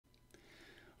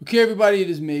Okay, everybody, it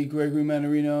is me, Gregory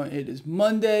Mannarino. It is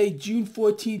Monday, June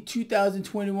 14th,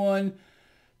 2021.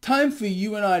 Time for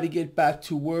you and I to get back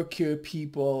to work here,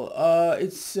 people.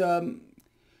 It's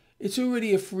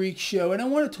already a freak show, and I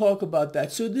want to talk about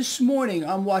that. So this morning,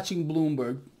 I'm watching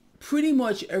Bloomberg pretty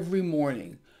much every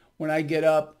morning. When I get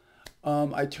up,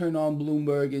 I turn on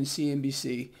Bloomberg and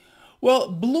CNBC.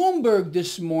 Well, Bloomberg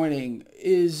this morning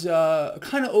is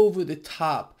kind of over the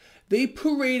top. They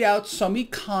parade out some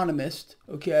economist,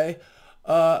 okay,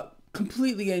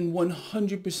 completely and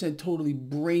 100% totally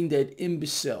brain dead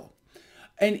imbecile.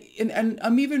 And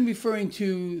I'm even referring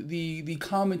to the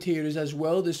commentators as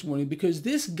well this morning, because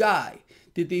this guy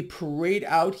that they parade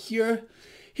out here,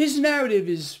 his narrative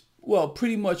is, well,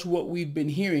 pretty much what we've been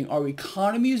hearing. Our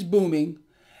economy is booming,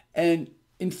 and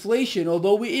inflation,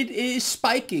 although it is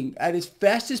spiking at its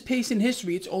fastest pace in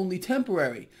history, it's only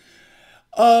temporary.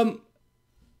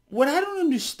 What I don't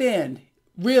understand,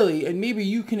 really, and maybe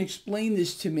you can explain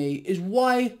this to me, is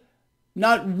why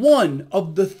not one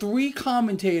of the three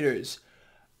commentators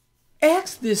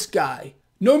asked this guy,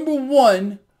 number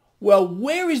one, well,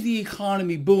 where is the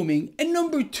economy booming? And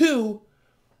number two,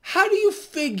 how do you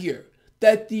figure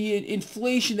that the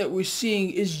inflation that we're seeing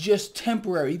is just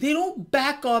temporary? They don't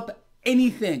back up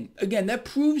anything. Again, that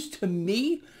proves to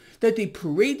me that they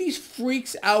parade these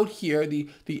freaks out here, the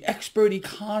expert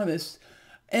economists,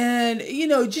 and, you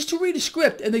know, just to read a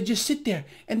script, and they just sit there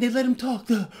and they let him talk.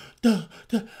 I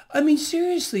mean,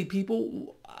 seriously,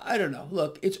 people, I don't know.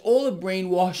 Look, it's all a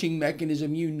brainwashing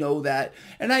mechanism. You know that.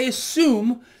 And I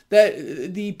assume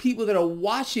that the people that are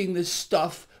watching this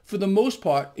stuff, for the most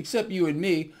part, except you and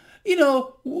me, you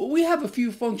know, we have a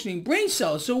few functioning brain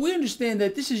cells. So we understand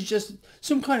that this is just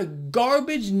some kind of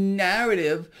garbage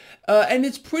narrative. And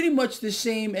it's pretty much the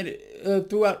same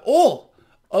throughout all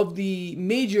of the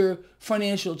major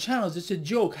financial channels. It's a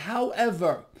joke.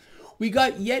 However, we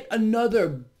got yet another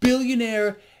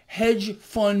billionaire hedge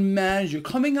fund manager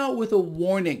coming out with a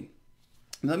warning.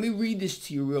 Let me read this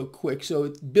to you real quick. So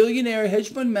it's billionaire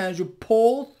hedge fund manager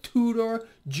Paul Tudor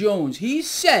Jones. He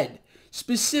said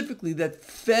specifically that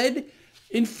Fed,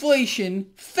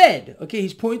 okay,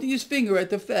 he's pointing his finger at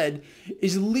the Fed,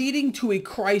 is leading to a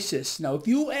crisis. Now, if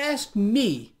you ask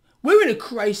me, we're in a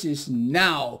crisis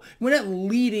now. We're not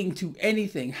leading to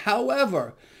anything.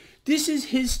 However, this is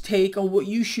his take on what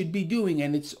you should be doing,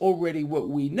 and it's already what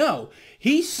we know.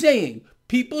 He's saying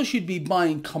people should be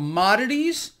buying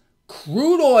commodities,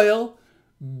 crude oil,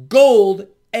 gold,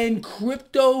 and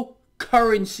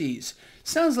cryptocurrencies.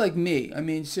 Sounds like me. I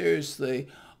mean, seriously.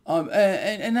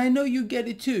 And I know you get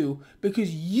it too,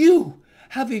 because you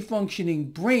have a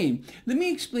functioning brain. Let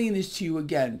me explain this to you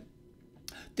again.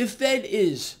 The Fed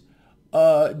is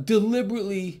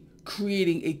deliberately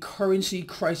creating a currency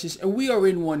crisis, and we are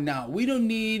in one now. We don't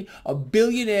need a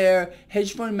billionaire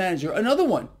hedge fund manager. Another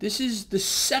one. This is the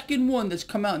second one that's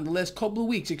come out in the last couple of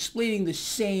weeks explaining the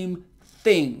same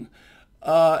thing.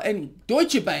 And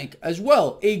Deutsche Bank as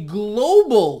well. A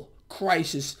global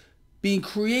crisis being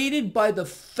created by the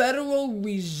Federal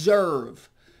Reserve.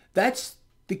 That's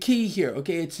the key here,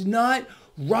 okay? It's not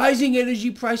rising energy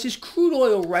prices. Crude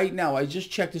oil right now, I just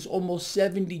checked, is almost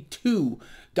 $72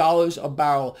 a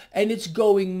barrel. And it's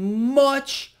going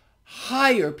much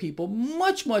higher, people.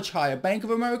 Much, much higher. Bank of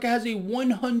America has a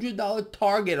 $100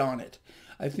 target on it.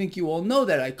 I think you all know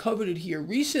that. I covered it here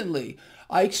recently.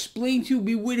 I explained to you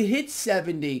we would hit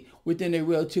 70 within a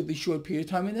relatively short period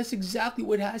of time. And that's exactly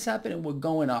what has happened, and we're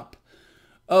going up.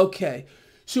 Okay.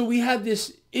 So we have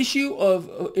this issue of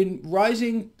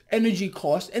rising energy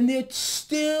costs, and they're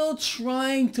still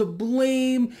trying to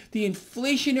blame the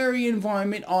inflationary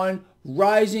environment on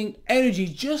rising energy,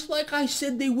 just like I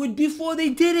said they would before they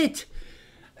did it.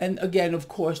 And again, of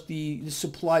course, the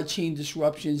supply chain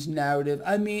disruptions narrative.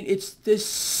 I mean, it's the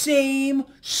same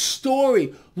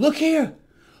story. Look here.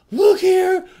 Look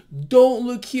here. Don't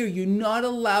look here. You're not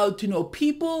allowed to know.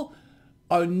 People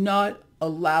are not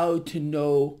allowed to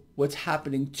know what's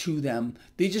happening to them.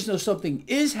 They just know something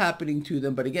is happening to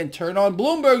them. But again, turn on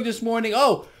Bloomberg this morning.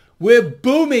 Oh, we're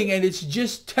booming and it's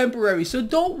just temporary. So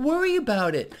don't worry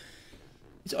about it.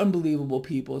 It's unbelievable,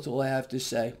 people. That's all I have to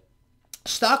say.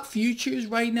 Stock futures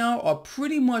right now are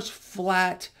pretty much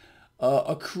flat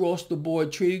across the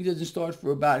board. Trading doesn't start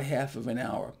for about half of an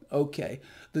hour. Okay.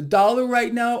 The dollar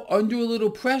right now under a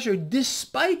little pressure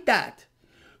despite that.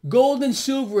 Gold and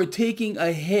silver are taking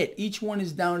a hit. Each one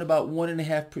is down about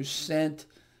 1.5%.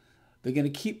 They're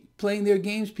going to keep playing their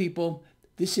games, people.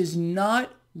 This is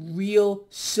not real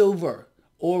silver.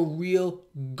 or real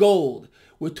gold.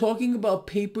 We're talking about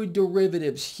paper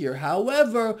derivatives here.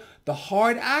 However, the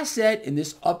hard asset in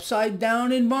this upside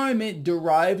down environment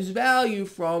derives value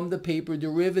from the paper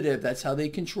derivative. That's how they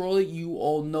control it. You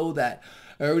all know that.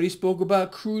 I already spoke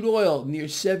about crude oil, near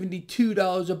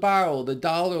 $72 a barrel, the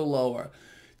dollar lower.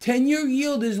 10-year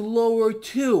yield is lower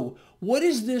too. What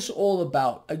is this all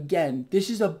about? Again,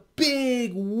 this is a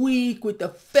big week with the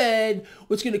Fed.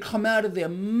 What's going to come out of their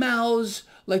mouths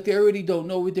like they already don't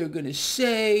know what they're going to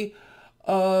say.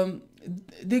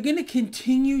 They're going to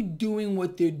continue doing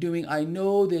what they're doing. I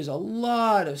know there's a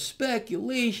lot of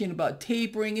speculation about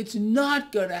tapering. It's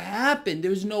not going to happen.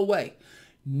 There's no way.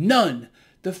 None.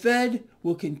 The Fed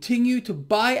will continue to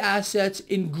buy assets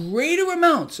in greater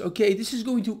amounts. Okay, this is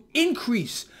going to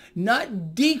increase,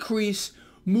 not decrease,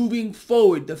 moving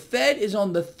forward. The Fed is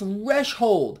on the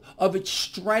threshold of its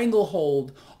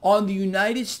stranglehold on the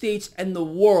United States and the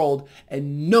world,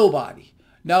 and nobody,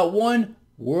 not one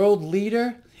world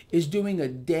leader, is doing a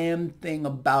damn thing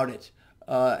about it.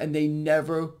 And they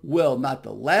never will. Not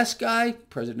the last guy,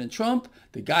 President Trump,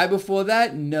 the guy before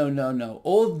that, no.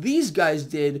 All these guys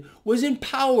did was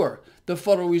empower the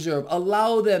Federal Reserve,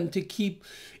 allow them to keep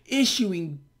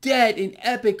issuing debt in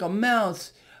epic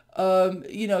amounts.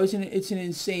 It's an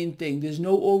insane thing. There's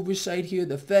no oversight here.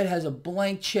 The Fed has a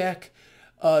blank check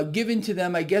given to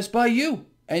them, I guess, by you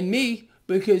and me,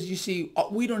 because you see,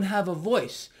 we don't have a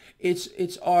voice.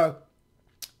 It's our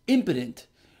impotent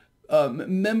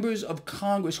members of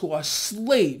Congress who are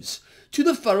slaves to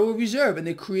the Federal Reserve, and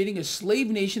they're creating a slave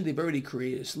nation. They've already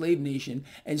created a slave nation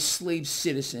and slave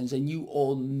citizens, and you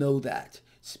all know that.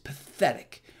 It's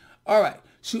pathetic. All right.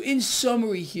 So in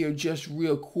summary here, just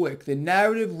real quick, the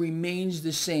narrative remains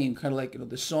the same, kind of like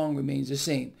the song remains the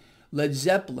same. Led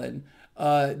Zeppelin,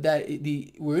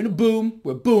 we're in a boom,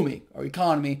 we're booming, our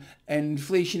economy, and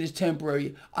inflation is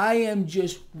temporary. I am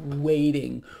just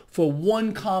waiting for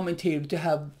one commentator to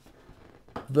have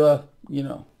the,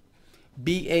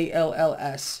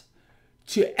 BALLS,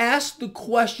 to ask the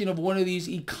question of one of these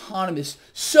economists,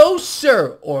 so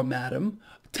sir or madam,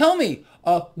 tell me,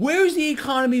 where is the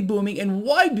economy booming, and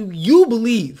why do you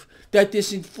believe that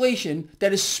this inflation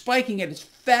that is spiking at its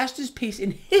fastest pace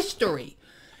in history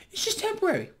is just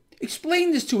temporary?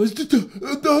 Explain this to us.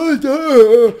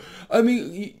 I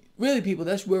mean, really, people,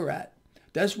 that's where we're at.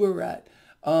 That's where we're at.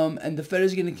 And the Fed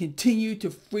is going to continue to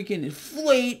freaking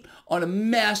inflate on a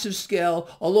massive scale,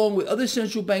 along with other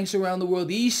central banks around the world.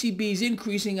 The ECB is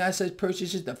increasing asset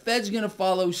purchases. The Fed's going to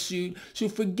follow suit. So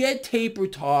forget taper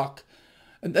talk.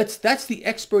 And that's the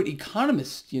expert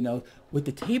economists, with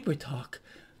the taper talk.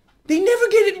 They never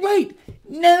get it right.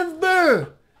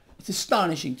 Never. It's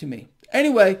astonishing to me.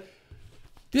 Anyway,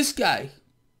 this guy,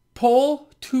 Paul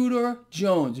Tudor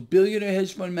Jones, billionaire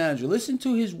hedge fund manager. Listen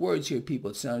to his words here,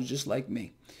 people. It sounds just like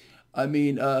me. I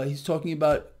mean, he's talking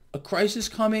about a crisis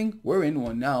coming. We're in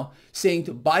one now. Saying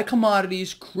to buy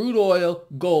commodities, crude oil,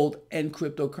 gold, and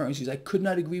cryptocurrencies. I could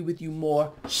not agree with you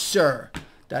more, sir.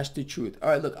 That's the truth. All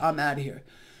right, look, I'm out of here.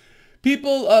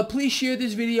 People, please share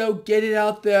this video. Get it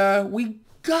out there. We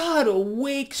gotta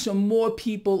wake some more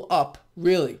people up,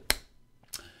 really.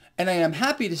 And I am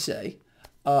happy to say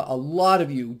a lot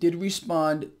of you did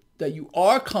respond that you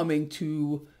are coming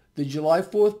to the July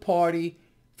 4th party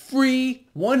free,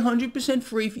 100%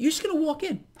 free. You're just going to walk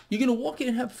in. You're going to walk in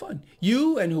and have fun.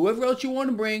 You and whoever else you want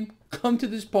to bring, come to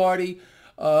this party.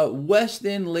 West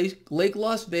End, Lake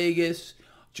Las Vegas,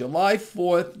 July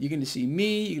 4th. You're going to see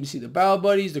me. You're going to see the Barrel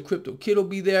Buddies. The Crypto Kid will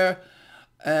be there.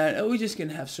 And we're just going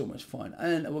to have so much fun.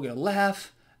 And we're going to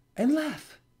laugh and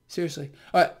laugh. Seriously.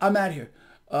 All right, I'm out of here.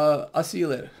 I'll see you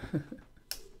later.